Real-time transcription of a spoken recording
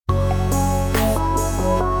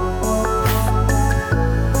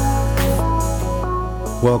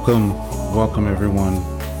Welcome everyone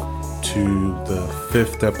to the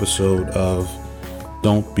fifth episode of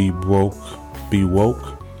Don't Be Broke, Be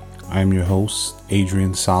Woke. I'm your host,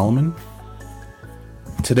 Adrian Solomon.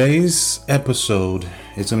 Today's episode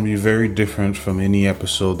is going to be very different from any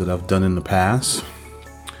episode that I've done in the past.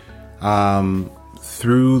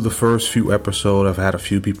 Through the first few episodes, I've had a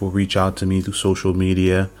few people reach out to me through social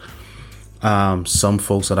media. Some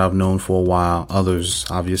folks that I've known for a while, others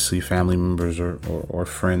obviously family members or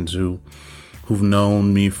friends who've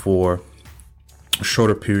known me for a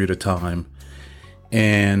shorter period of time,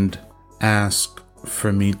 and ask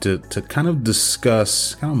for me to kind of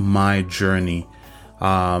discuss kind of my journey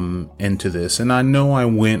into this. And I know I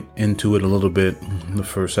went into it a little bit in the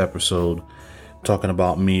first episode talking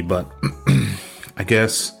about me, but I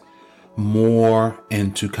guess more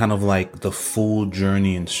into kind of like the full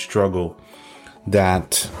journey and struggle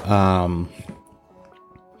that I've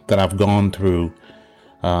gone through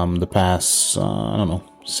the past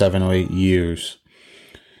 7 or 8 years.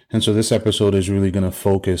 And so this episode is really going to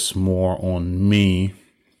focus more on me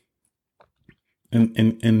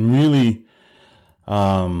and really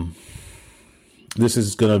this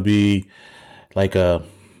is going to be like a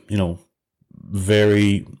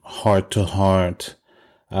very heart to heart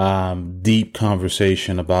deep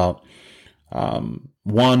conversation about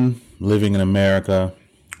one, living in America,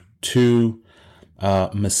 two,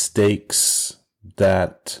 mistakes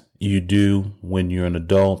that you do when you're an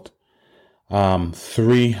adult,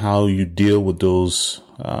 three, how you deal with those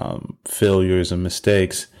failures and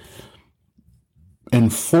mistakes,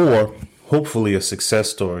 and four, hopefully a success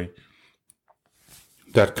story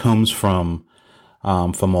that comes from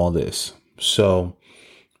all this. So,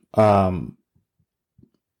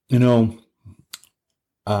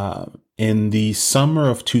 in the summer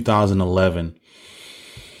of 2011,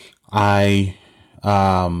 I'd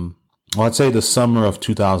say the summer of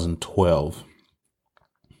 2012,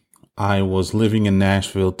 I was living in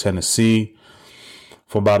Nashville, Tennessee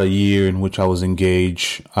for about a year, in which I was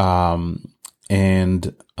engaged.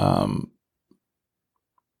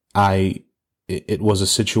 It was a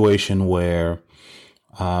situation where,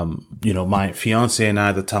 my fiance and I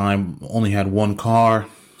at the time only had one car.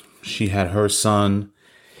 She had her son,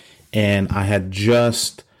 and I had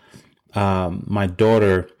just, my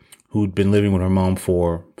daughter, who'd been living with her mom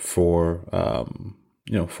for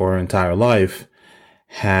her entire life,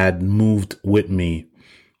 had moved with me,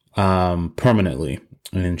 permanently.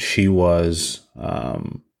 And she was,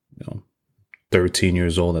 13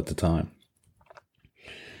 years old at the time.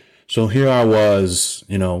 So here I was,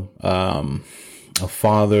 a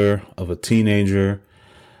father of a teenager,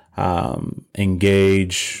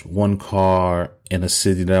 engaged, one car in a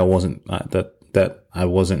city that I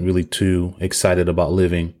wasn't really too excited about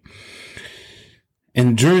living.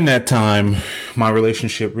 And during that time, my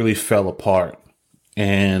relationship really fell apart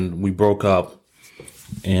and we broke up.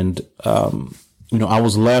 And, I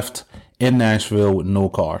was left in Nashville with no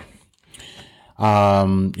car,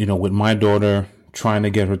 with my daughter, trying to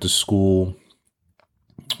get her to school,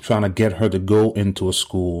 trying to get her to go into a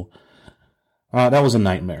school. That was a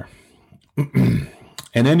nightmare. In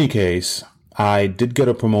any case, I did get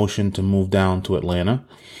a promotion to move down to Atlanta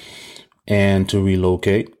and to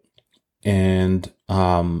relocate. And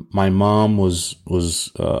my mom was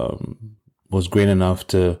great enough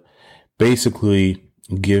to basically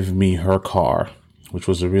give me her car, which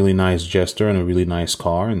was a really nice gesture and a really nice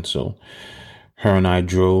car. And so her and I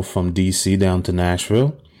drove from DC down to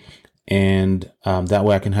Nashville. And that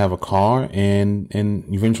way I can have a car and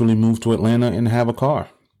eventually move to Atlanta and have a car.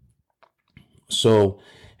 So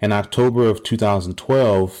in October of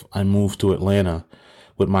 2012, I moved to Atlanta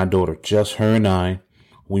with my daughter, just her and I.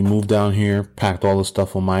 We moved down here, packed all the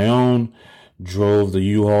stuff on my own, drove the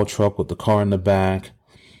U-Haul truck with the car in the back.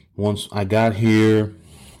 Once I got here,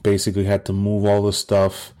 basically had to move all the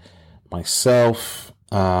stuff myself.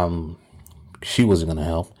 She wasn't going to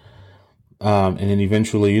help. And then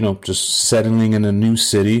eventually, just settling in a new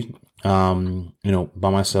city, by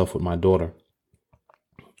myself with my daughter.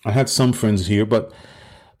 I had some friends here, but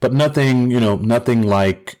nothing, nothing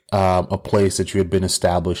like a place that you had been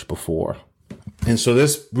established before. And so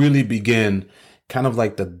this really began kind of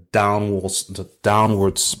like the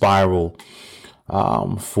downward spiral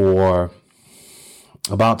for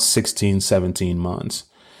about 16, 17 months.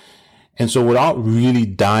 And so without really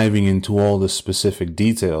diving into all the specific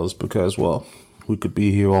details, because, we could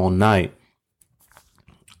be here all night,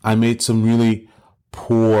 I made some really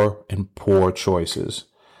poor choices,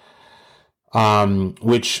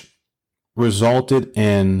 which resulted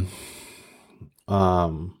in,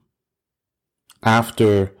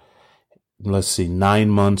 after, 9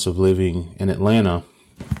 months of living in Atlanta,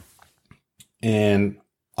 in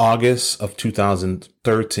August of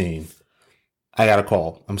 2013, I got a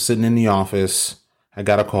call. I'm sitting in the office. I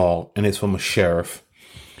got a call, and it's from a sheriff.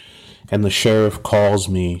 And the sheriff calls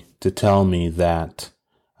me to tell me that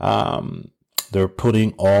they're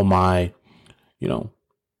putting all my,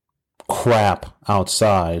 crap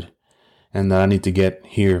outside, and that I need to get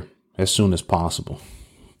here as soon as possible.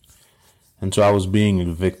 And so I was being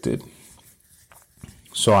evicted.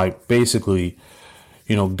 So I basically,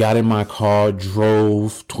 got in my car,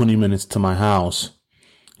 drove 20 minutes to my house.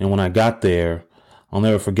 And when I got there, I'll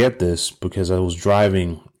never forget this because I was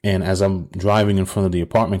driving. And as I'm driving in front of the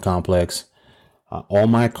apartment complex, all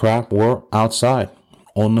my crap were outside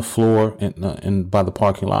on the floor in by the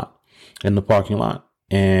parking lot, in the parking lot.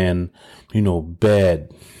 And,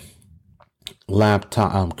 bed,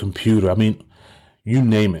 laptop, computer. I mean, you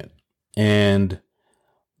name it. And,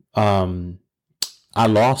 I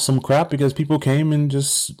lost some crap because people came and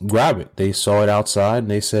just grabbed it. They saw it outside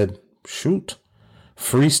and they said, shoot,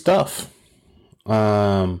 free stuff.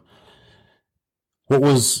 What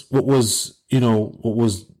was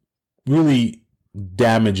really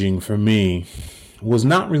damaging for me was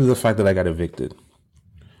not really the fact that I got evicted.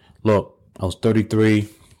 Look, I was 33.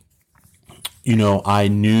 I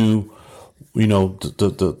knew, the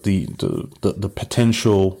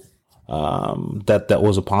potential, that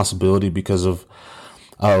was a possibility because of,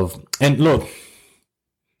 and look,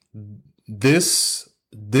 this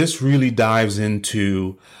really dives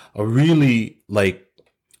into a really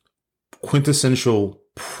quintessential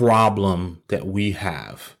problem that we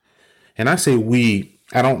have. And I say we,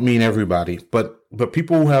 I don't mean everybody, but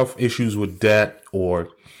people who have issues with debt or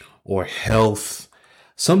health,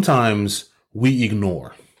 sometimes we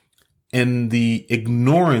ignore. And the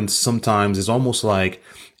ignorance sometimes is almost like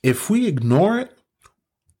if we ignore it,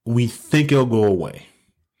 we think it'll go away.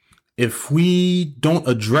 If we don't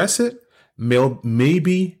address it,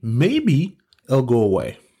 maybe it'll go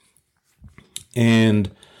away.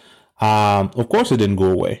 And of course it didn't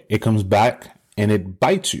go away. It comes back and it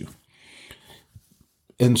bites you.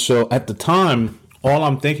 And so at the time, all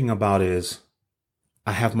I'm thinking about is,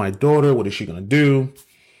 I have my daughter. What is she going to do?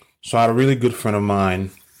 So I had a really good friend of mine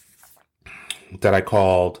that I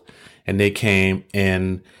called, and they came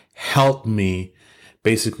and helped me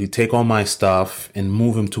basically take all my stuff and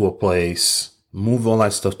move all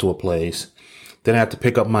that stuff to a place. Then I had to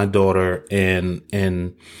pick up my daughter and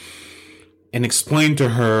explain to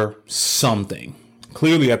her something.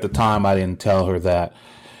 Clearly at the time, I didn't tell her that,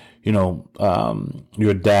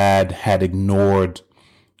 your dad had ignored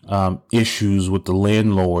issues with the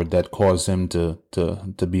landlord that caused him to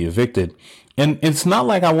be evicted. And it's not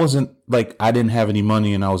like I didn't have any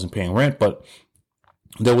money and I wasn't paying rent, but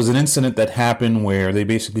there was an incident that happened where they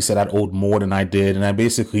basically said I'd owed more than I did. And I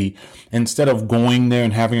basically, instead of going there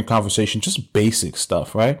and having a conversation, just basic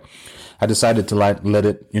stuff, right? I decided to let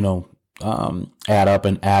it,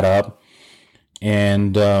 add up.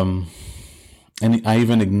 And I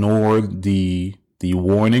even ignored the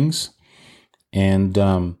warnings, and,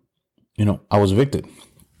 I was evicted.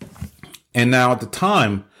 And now at the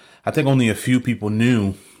time, I think only a few people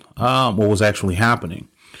knew, what was actually happening.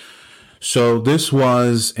 So this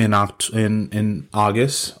was in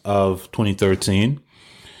August of 2013.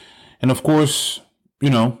 And of course,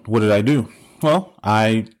 what did I do? Well,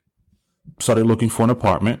 I started looking for an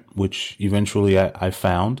apartment, which eventually I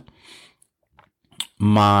found.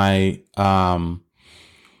 My now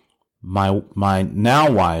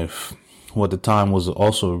wife, who at the time was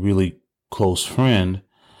also a really close friend,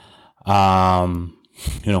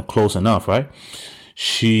 close enough, right?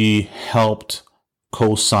 She helped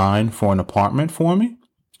co-sign for an apartment for me,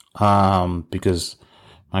 because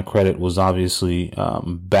my credit was obviously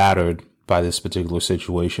battered by this particular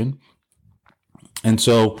situation. And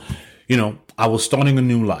so, I was starting a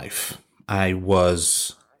new life. I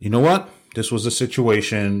was, this was a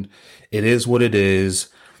situation. It is what it is.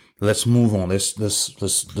 Let's move on. Let's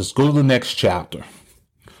go to the next chapter.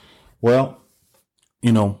 Well,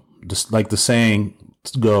 just like the saying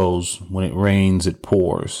goes, when it rains, it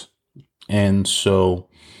pours. And so,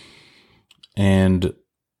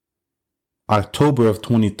 October of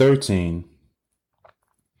 2013,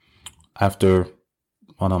 after,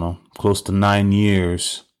 close to 9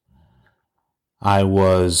 years, I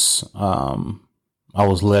was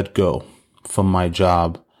let go from my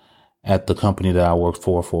job at the company that I worked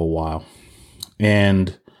for a while.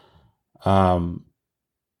 And,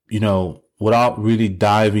 without really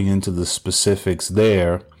diving into the specifics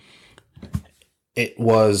there, it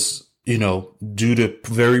was, due to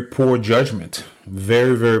very poor judgment,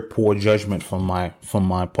 very, very poor judgment from my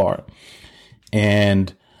part.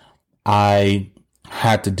 And I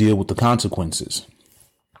had to deal with the consequences.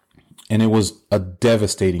 And it was a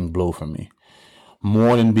devastating blow for me.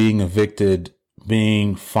 More than being evicted,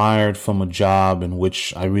 being fired from a job in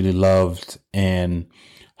which I really loved and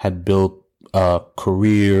had built a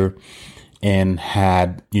career and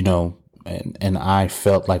had, and I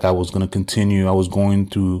felt like I was going to continue. I was going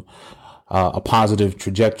through a positive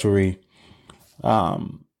trajectory.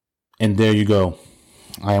 And there you go.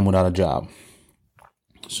 I am without a job.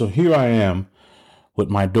 So here I am with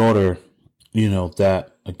my daughter,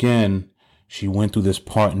 that again, she went through this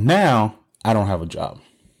part. Now I don't have a job.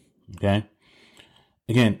 Okay.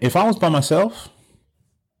 Again, if I was by myself,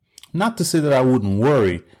 not to say that I wouldn't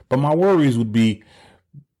worry, but my worries would be,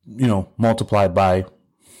 multiplied by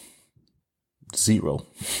 0,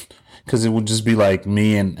 because it would just be like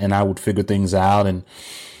me and I would figure things out and,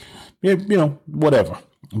 whatever.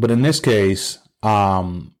 But in this case,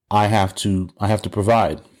 I have to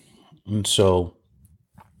provide. And so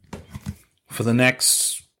for the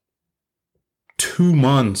next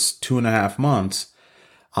 2.5 months,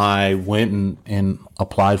 I went and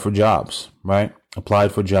applied for jobs, right?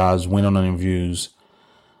 Applied for jobs, went on interviews,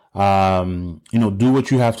 do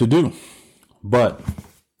what you have to do. But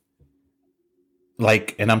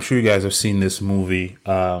and I'm sure you guys have seen this movie,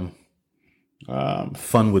 Fun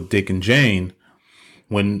with Dick and Jane,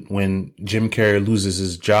 when Jim Carrey loses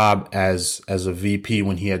his job as a VP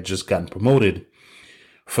when he had just gotten promoted.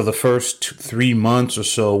 For the first 3 months or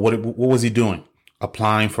so, what was he doing?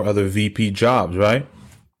 Applying for other VP jobs, right?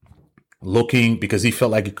 Looking, because he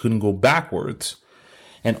felt like he couldn't go backwards.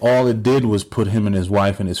 And all it did was put him and his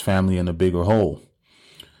wife and his family in a bigger hole.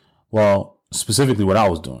 Well, specifically what I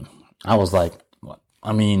was doing, I was like,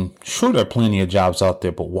 sure, there are plenty of jobs out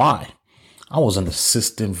there, but why? I was an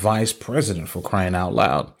assistant vice president, for crying out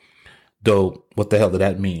loud. Though, what the hell did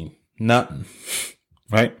that mean? Nothing,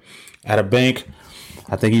 right? At a bank,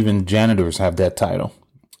 I think even janitors have that title.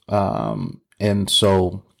 And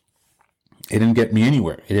so it didn't get me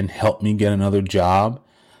anywhere. It didn't help me get another job.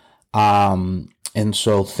 And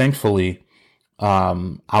so thankfully,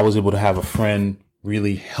 I was able to have a friend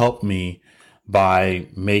really help me by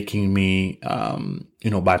making me,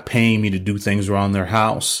 by paying me to do things around their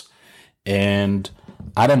house. And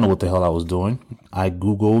I didn't know what the hell I was doing. I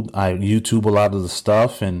YouTube a lot of the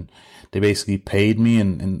stuff, and they basically paid me,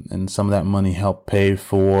 and some of that money helped pay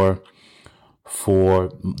for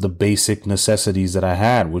the basic necessities that I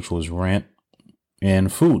had, which was rent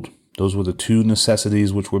and food. Those were the two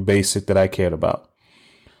necessities which were basic that I cared about.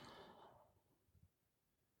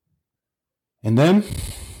 And then,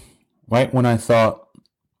 right when I thought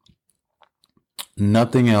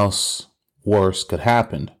nothing else worse could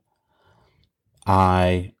happen,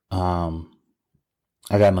 I got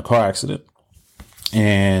in a car accident,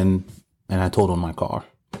 and I totaled my car.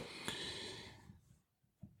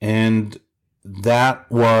 And that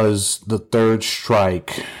was the third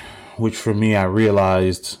strike, which for me, I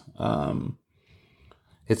realized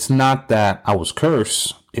it's not that I was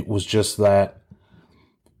cursed. It was just that,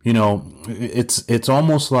 it's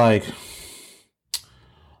almost like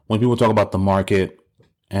when people talk about the market,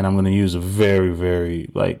 and I'm going to use a very, very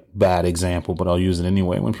bad example, but I'll use it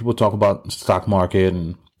anyway. When people talk about the stock market,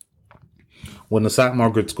 and when the stock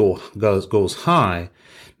market goes high,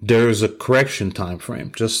 there's a correction time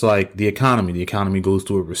frame, just like the economy. The economy goes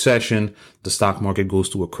through a recession. The stock market goes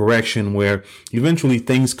through a correction where eventually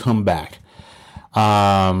things come back,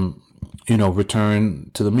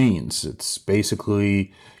 return to the means. It's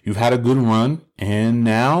basically you've had a good run, and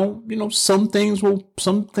now, some things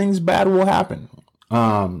bad will happen.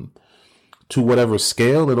 To whatever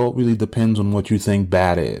scale, it all really depends on what you think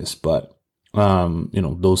bad is. But,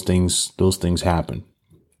 those things happen.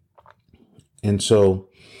 And so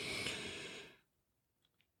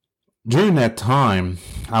during that time,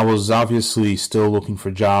 I was obviously still looking for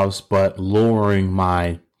jobs, but lowering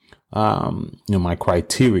my, my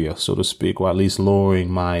criteria, so to speak, or at least lowering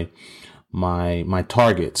my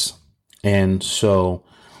targets. And so,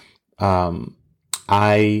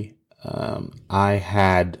 I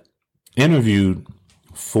had interviewed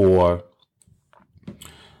for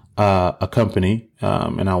a company,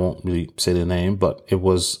 and I won't really say the name, but it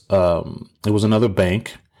was another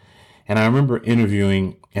bank. And I remember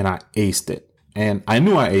interviewing, and I aced it. And I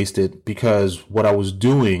knew I aced it because what I was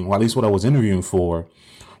doing, or at least what I was interviewing for,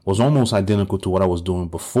 was almost identical to what I was doing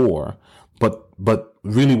before. But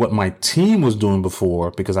really what my team was doing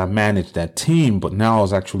before, because I managed that team, but now I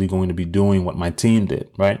was actually going to be doing what my team did,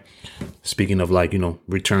 right? Speaking of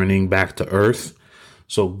returning back to earth.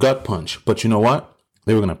 So gut punch. But you know what?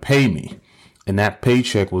 They were going to pay me. And that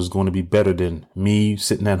paycheck was going to be better than me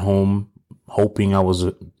sitting at home hoping I was,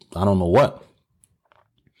 I don't know what.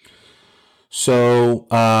 So,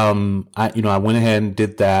 I went ahead and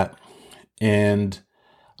did that. And,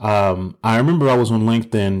 I remember I was on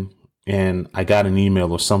LinkedIn and I got an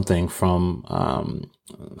email or something from,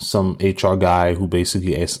 some HR guy who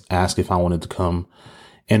basically asked if I wanted to come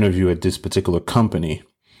interview at this particular company.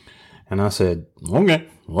 And I said, okay,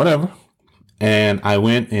 whatever. And I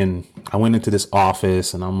went into this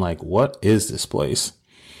office and I'm like, what is this place?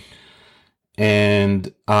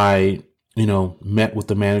 And I, met with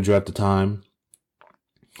the manager at the time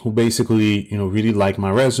who basically, really liked my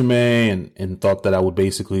resume and thought that I would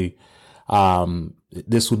basically,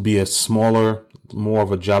 this would be a smaller, more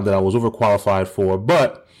of a job that I was overqualified for.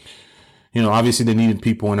 But, obviously they needed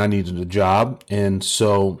people and I needed a job. And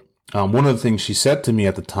so one of the things she said to me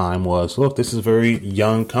at the time was, look, this is a very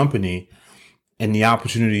young company and the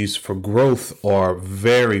opportunities for growth are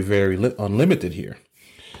very, very unlimited here.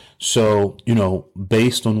 So,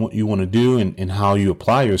 based on what you want to do and how you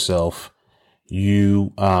apply yourself,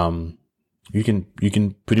 you can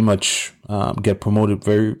pretty much get promoted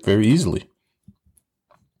very, very easily.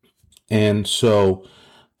 And so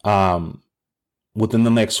within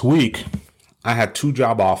the next week, I had 2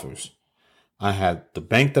 job offers. I had the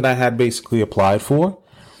bank that I had basically applied for,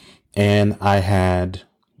 and I had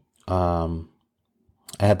that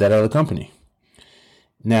other company.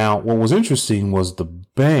 Now, what was interesting was the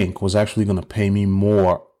bank was actually going to pay me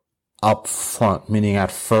more up front, meaning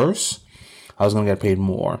at first I was going to get paid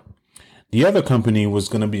more. The other company was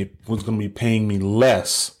going to be paying me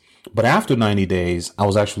less, but after 90 days, I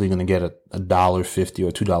was actually going to get a $1.50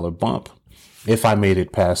 or $2 bump if I made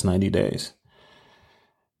it past 90 days.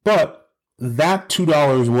 But that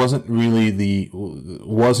 $2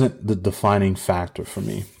 wasn't the defining factor for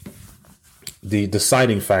me. The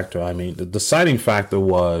deciding factor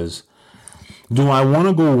was, do I want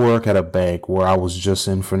to go work at a bank where I was just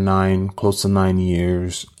in for close to 9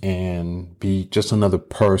 years and be just another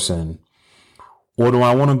person? Or do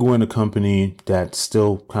I want to go in a company that's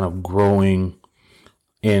still kind of growing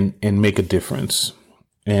and make a difference?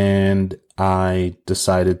 And I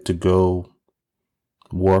decided to go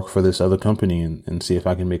work for this other company and see if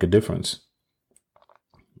I can make a difference.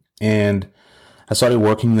 And I started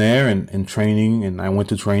working there and training, and I went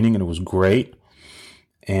to training and it was great.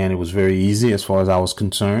 And it was very easy as far as I was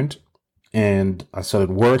concerned. And I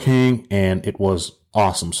started working and it was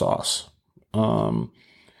awesome sauce.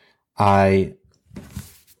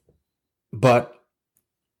 But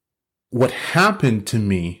what happened to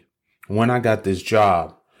me when I got this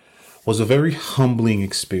job was a very humbling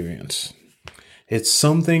experience. It's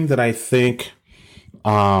something that I think,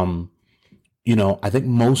 I think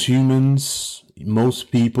most humans,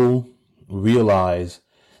 most people realize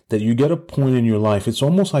that you get a point in your life. It's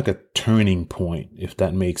almost like a turning point, if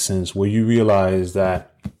that makes sense, where you realize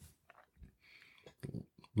that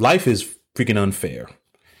life is freaking unfair.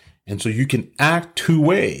 And so you can act 2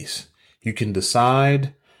 ways. You can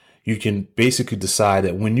basically decide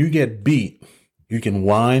that when you get beat, you can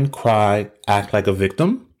whine, cry, act like a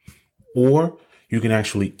victim, or you can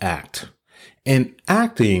actually act. And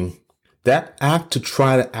acting, that act to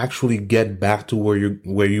try to actually get back to where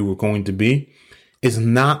you were going to be, is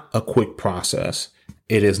not a quick process.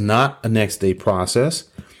 It is not a next day process.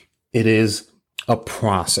 It is a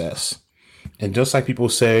process. And just like people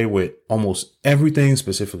say with almost everything,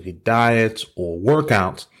 specifically diets or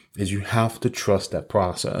workouts, is you have to trust that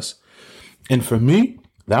process. And for me,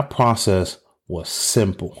 that process was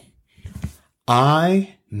simple.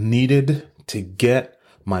 I needed to get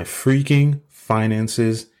my freaking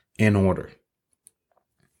finances in order.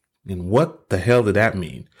 And what the hell did that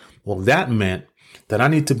mean? Well, that meant that I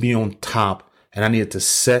need to be on top, and I needed to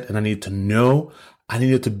set, and I needed to know, I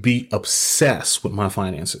needed to be obsessed with my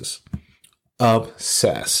finances.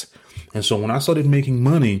 Obsessed. And so when I started making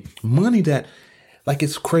money that, like,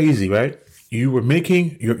 it's crazy, right? You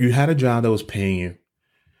had a job that was paying you.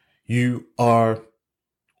 You are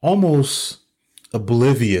almost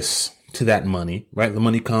oblivious to that money, right? The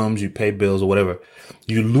money comes, you pay bills or whatever.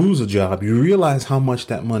 You lose a job. You realize how much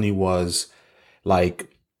that money was,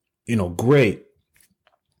 like, great.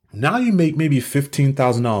 Now you make maybe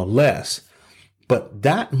 $15,000 less, but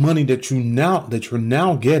that money that you're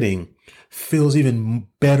now getting feels even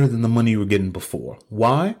better than the money you were getting before.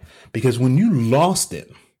 Why? Because when you lost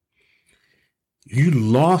it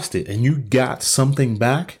and you got something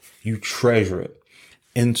back, you treasure it.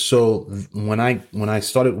 And so when I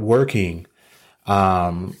started working,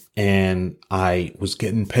 and I was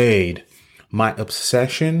getting paid, my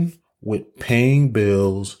obsession with paying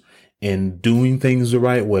bills and doing things the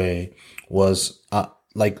right way was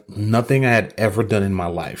like nothing I had ever done in my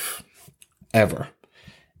life, ever.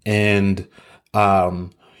 And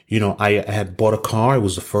I had bought a car. It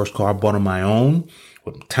was the first car I bought on my own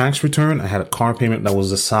with tax return. I had a car payment that was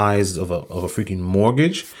the size of a freaking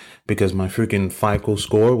mortgage because my freaking FICO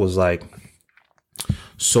score was like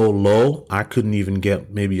so low. I couldn't even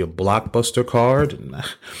get maybe a Blockbuster card.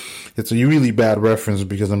 It's a really bad reference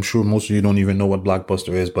because I'm sure most of you don't even know what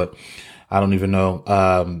Blockbuster is, but I don't even know.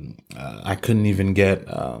 I couldn't even get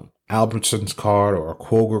Albertsons card or a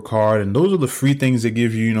Kroger card, and those are the free things they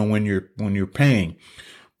give you, when you're paying.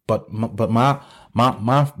 But my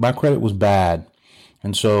credit was bad,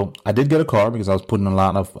 and so I did get a car because I was putting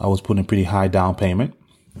a pretty high down payment.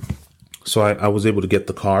 So I was able to get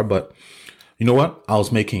the car, but you know what? I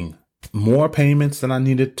was making more payments than I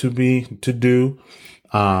needed to do.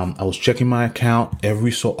 I was checking my account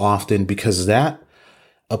every so often because that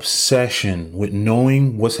obsession with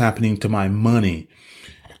knowing what's happening to my money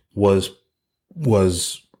was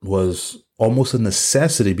almost a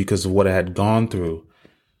necessity because of what I had gone through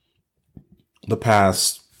the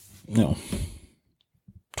past,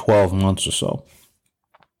 12 months or so.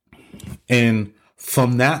 And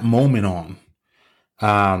from that moment on,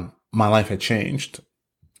 my life had changed.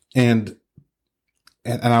 And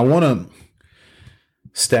I want to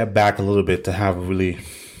step back a little bit to have a really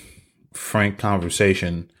frank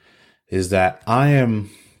conversation, is that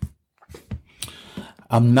I'm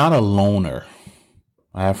not a loner.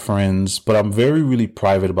 I have friends, but I'm really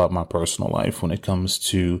private about my personal life when it comes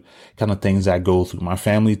to kind of things I go through. My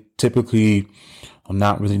family, typically, I'm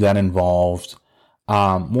not really that involved.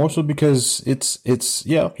 More so because it's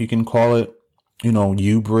you can call it,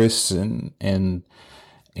 hubris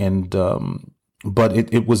but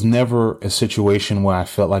it was never a situation where I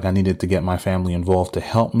felt like I needed to get my family involved to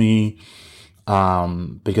help me.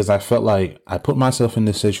 Because I felt like I put myself in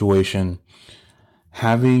this situation.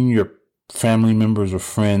 Having your family members or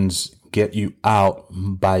friends get you out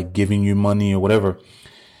by giving you money or whatever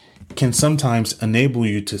can sometimes enable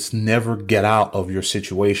you to never get out of your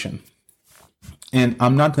situation. And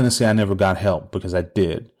I'm not going to say I never got help, because I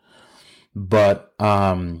did, but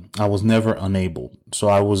I was never enabled. So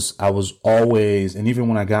I was always, and even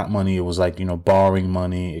when I got money, it was like, borrowing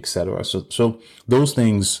money, etc. So those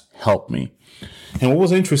things helped me. And what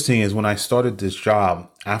was interesting is when I started this job,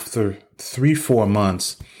 after 3-4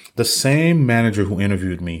 months, the same manager who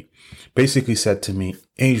interviewed me basically said to me,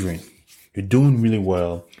 "Adrian, you're doing really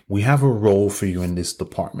well. We have a role for you in this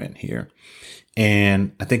department here.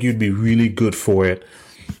 And I think you'd be really good for it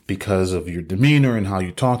because of your demeanor and how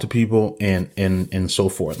you talk to people and so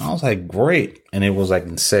forth." And I was like, great. And it was like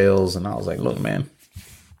in sales. And I was like, look, man,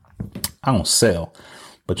 I don't sell,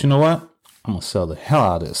 but you know what? I'm going to sell the hell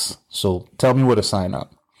out of this. So tell me where to sign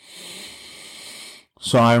up.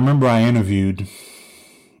 So I remember I interviewed,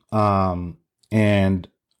 and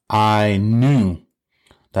I knew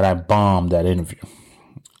that I bombed that interview,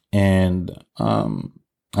 and I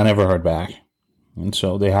never heard back. And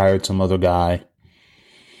so they hired some other guy,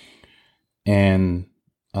 and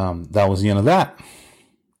that was the end of that.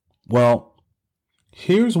 Well,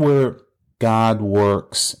 here's where God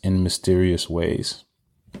works in mysterious ways.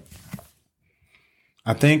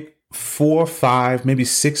 I think 4, 5, maybe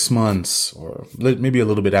 6 months, or maybe a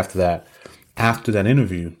little bit after that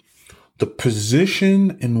interview, the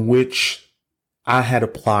position in which I had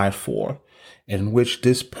applied for, in which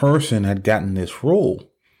this person had gotten this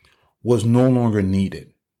role, was no longer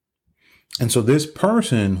needed. And so this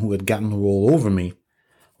person who had gotten the role over me,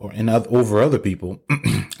 over other people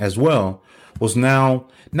as well, was now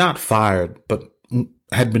not fired, but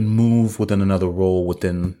had been moved within another role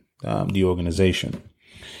within the organization.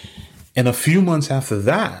 And a few months after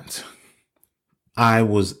that, I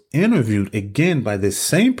was interviewed again by this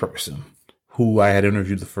same person who I had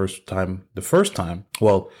interviewed the first time.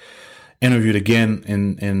 Well, interviewed again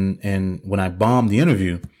and when I bombed the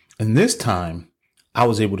interview. And this time I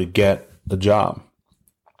was able to get the job.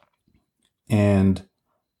 And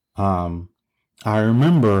I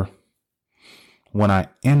remember when I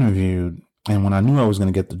interviewed and when I knew I was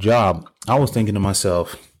going to get the job, I was thinking to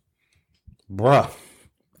myself, bruh,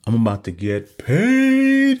 I'm about to get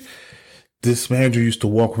paid. This manager used to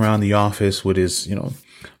walk around the office with his,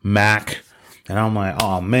 Mac. And I'm like,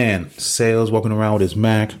 oh man, sales walking around with his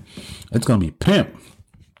Mac. It's going to be pimp.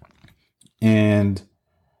 And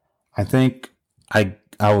I think I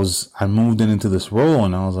moved into this role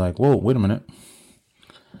and I was like, whoa, wait a minute.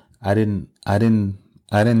 I didn't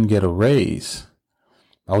get a raise.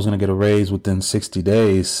 I was going to get a raise within 60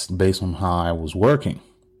 days based on how I was working.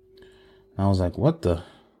 And I was like, what the?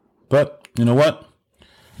 But you know what?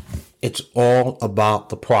 It's all about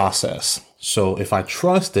the process. So if I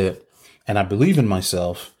trust it and I believe in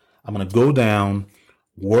myself, I'm going to go down,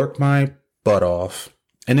 work my butt off,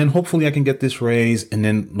 And then hopefully I can get this raise, and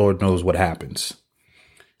then Lord knows what happens.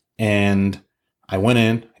 And I went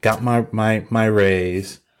in, got my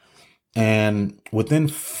raise, and within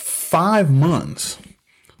 5 months,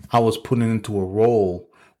 I was put into a role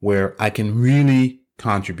where I can really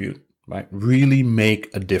contribute, right? Really make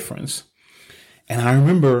a difference. And I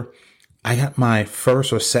remember I got my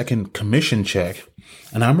first or second commission check,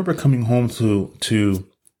 and I remember coming home to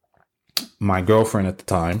my girlfriend at the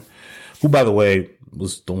time, who, by the way,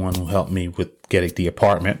 was the one who helped me with getting the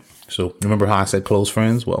apartment. So remember how I said close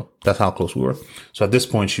friends? Well, that's how close we were. So at this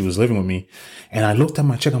point, she was living with me, and I looked at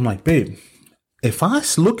my check. I'm like, babe, if I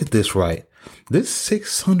look at this right, this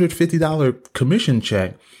 $650 commission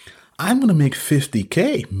check, I'm going to make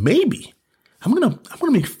 $50K. Maybe I'm going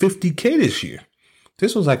to make $50K this year.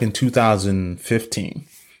 This was like in 2015.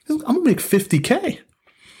 I'm going to make $50K.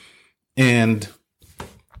 And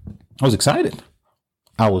I was excited.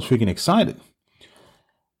 I was freaking excited.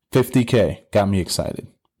 $50K got me excited.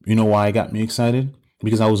 You know why it got me excited?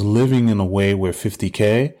 Because I was living in a way where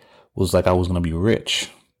 $50K was like I was going to be rich.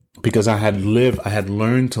 Because I had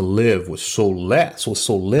learned to live with so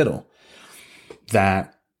little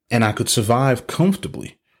that, and I could survive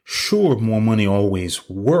comfortably. Sure, more money always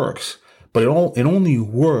works, but it only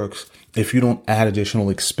works if you don't add additional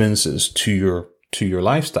expenses to your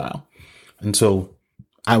lifestyle. And so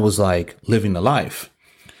I was like living the life.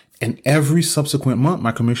 And every subsequent month,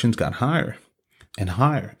 my commissions got higher and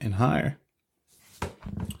higher and higher.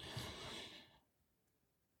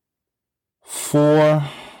 For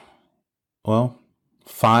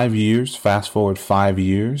 5 years, fast forward 5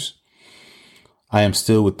 years, I am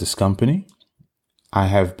still with this company. I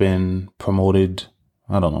have been promoted,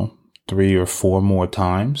 3 or 4 more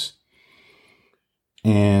times.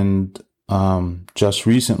 And just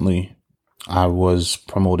recently, I was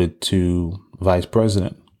promoted to vice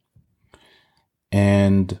president.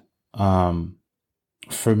 And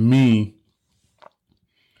for me,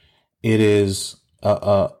 it is,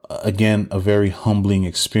 again, a very humbling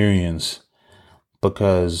experience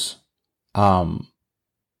because,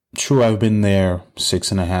 true, I've been there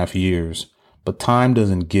 6.5 years, but time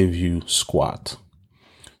doesn't give you squat.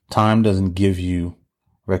 Time doesn't give you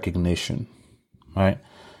recognition, right?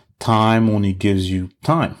 Time only gives you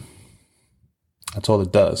time. That's all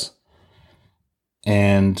it does.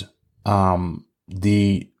 And,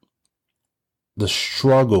 the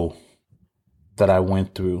struggle that I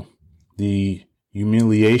went through, the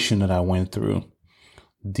humiliation that I went through,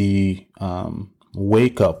 the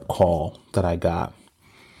wake up call that I got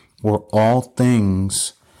were all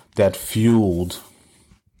things that fueled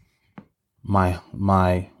my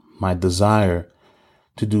desire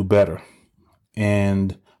to do better.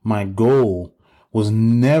 And my goal was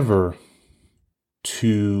never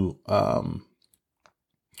to,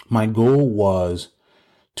 my goal was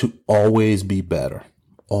to always be better,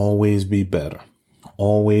 always be better,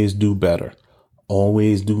 always do better,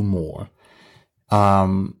 always do more.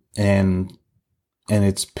 And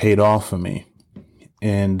it's paid off for me.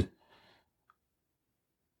 And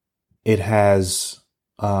it has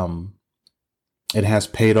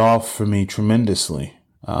paid off for me tremendously,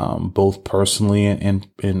 both personally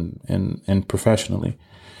and professionally.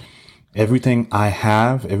 Everything I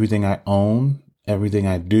have, everything I own, everything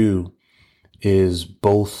I do is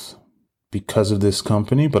both because of this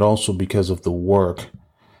company, but also because of the work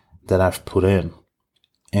that I've put in.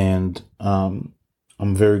 And I'm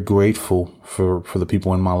very grateful for the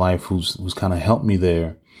people in my life who's kind of helped me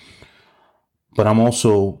there. But I'm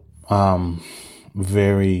also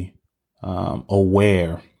very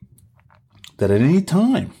aware that at any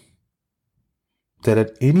time,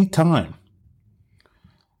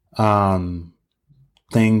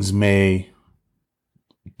 things may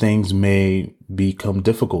become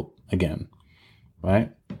difficult again,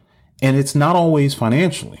 right? And it's not always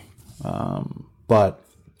financially, but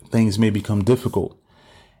things may become difficult.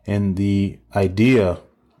 And the idea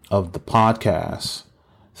of the podcast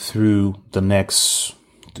through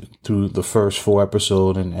the first 4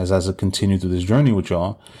 episodes, and as I continue through this journey with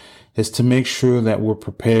y'all, is to make sure that we're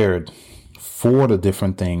prepared for the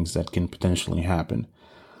different things that can potentially happen.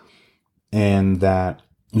 And that,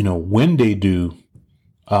 when they do,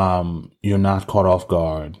 you're not caught off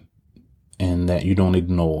guard, and that you don't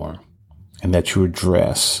ignore, and that you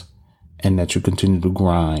address, and that you continue to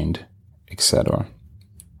grind, etc.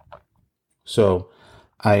 So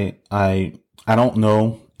I don't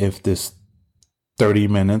know if this 30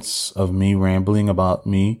 minutes of me rambling about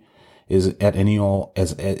me is at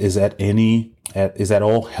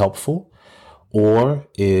all helpful, or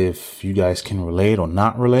if you guys can relate or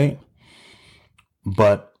not relate.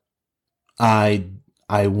 But I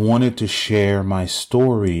I wanted to share my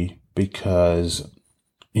story because,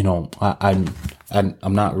 I'm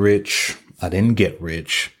not rich. I didn't get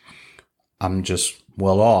rich. I'm just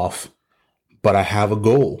well off, but I have a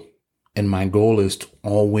goal, and my goal is to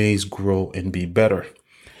always grow and be better.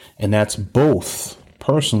 And that's both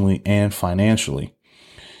personally and financially.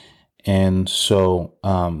 And so,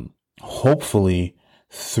 hopefully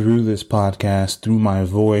through this podcast, through my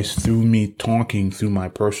voice, through me talking through my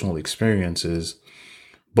personal experiences,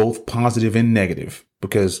 both positive and negative,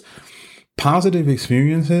 because positive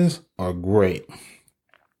experiences are great,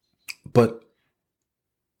 but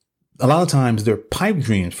a lot of times they're pipe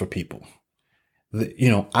dreams for people.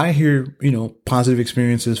 I hear, positive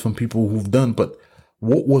experiences from people who've done, but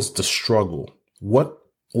what was the struggle? What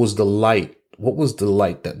was the light? What was the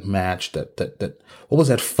light that matched what was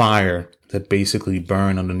that fire that basically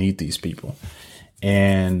burned underneath these people?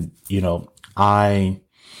 And,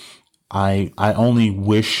 I only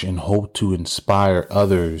wish and hope to inspire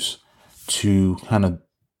others to kind of,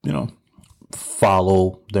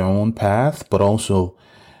 follow their own path, but also,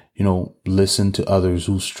 listen to others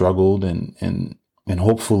who struggled and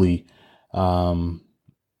hopefully,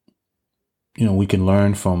 we can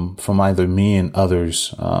learn from either me and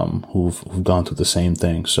others, who've gone through the same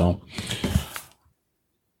thing. So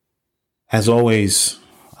as always,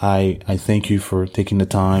 I thank you for taking the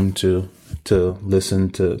time to listen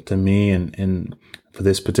to me and for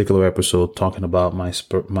this particular episode, talking about my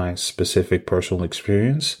specific personal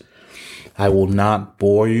experience. I will not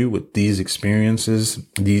bore you with these experiences,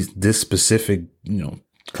 this specific,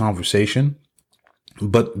 conversation,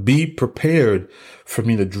 but be prepared for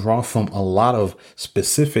me to draw from a lot of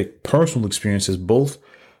specific personal experiences, both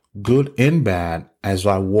good and bad, as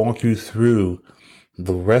I walk you through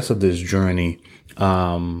the rest of this journey,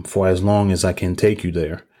 for as long as I can take you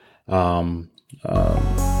there. And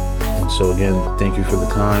so again, thank you for the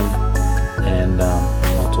time, and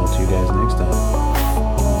I'll talk to you guys next time.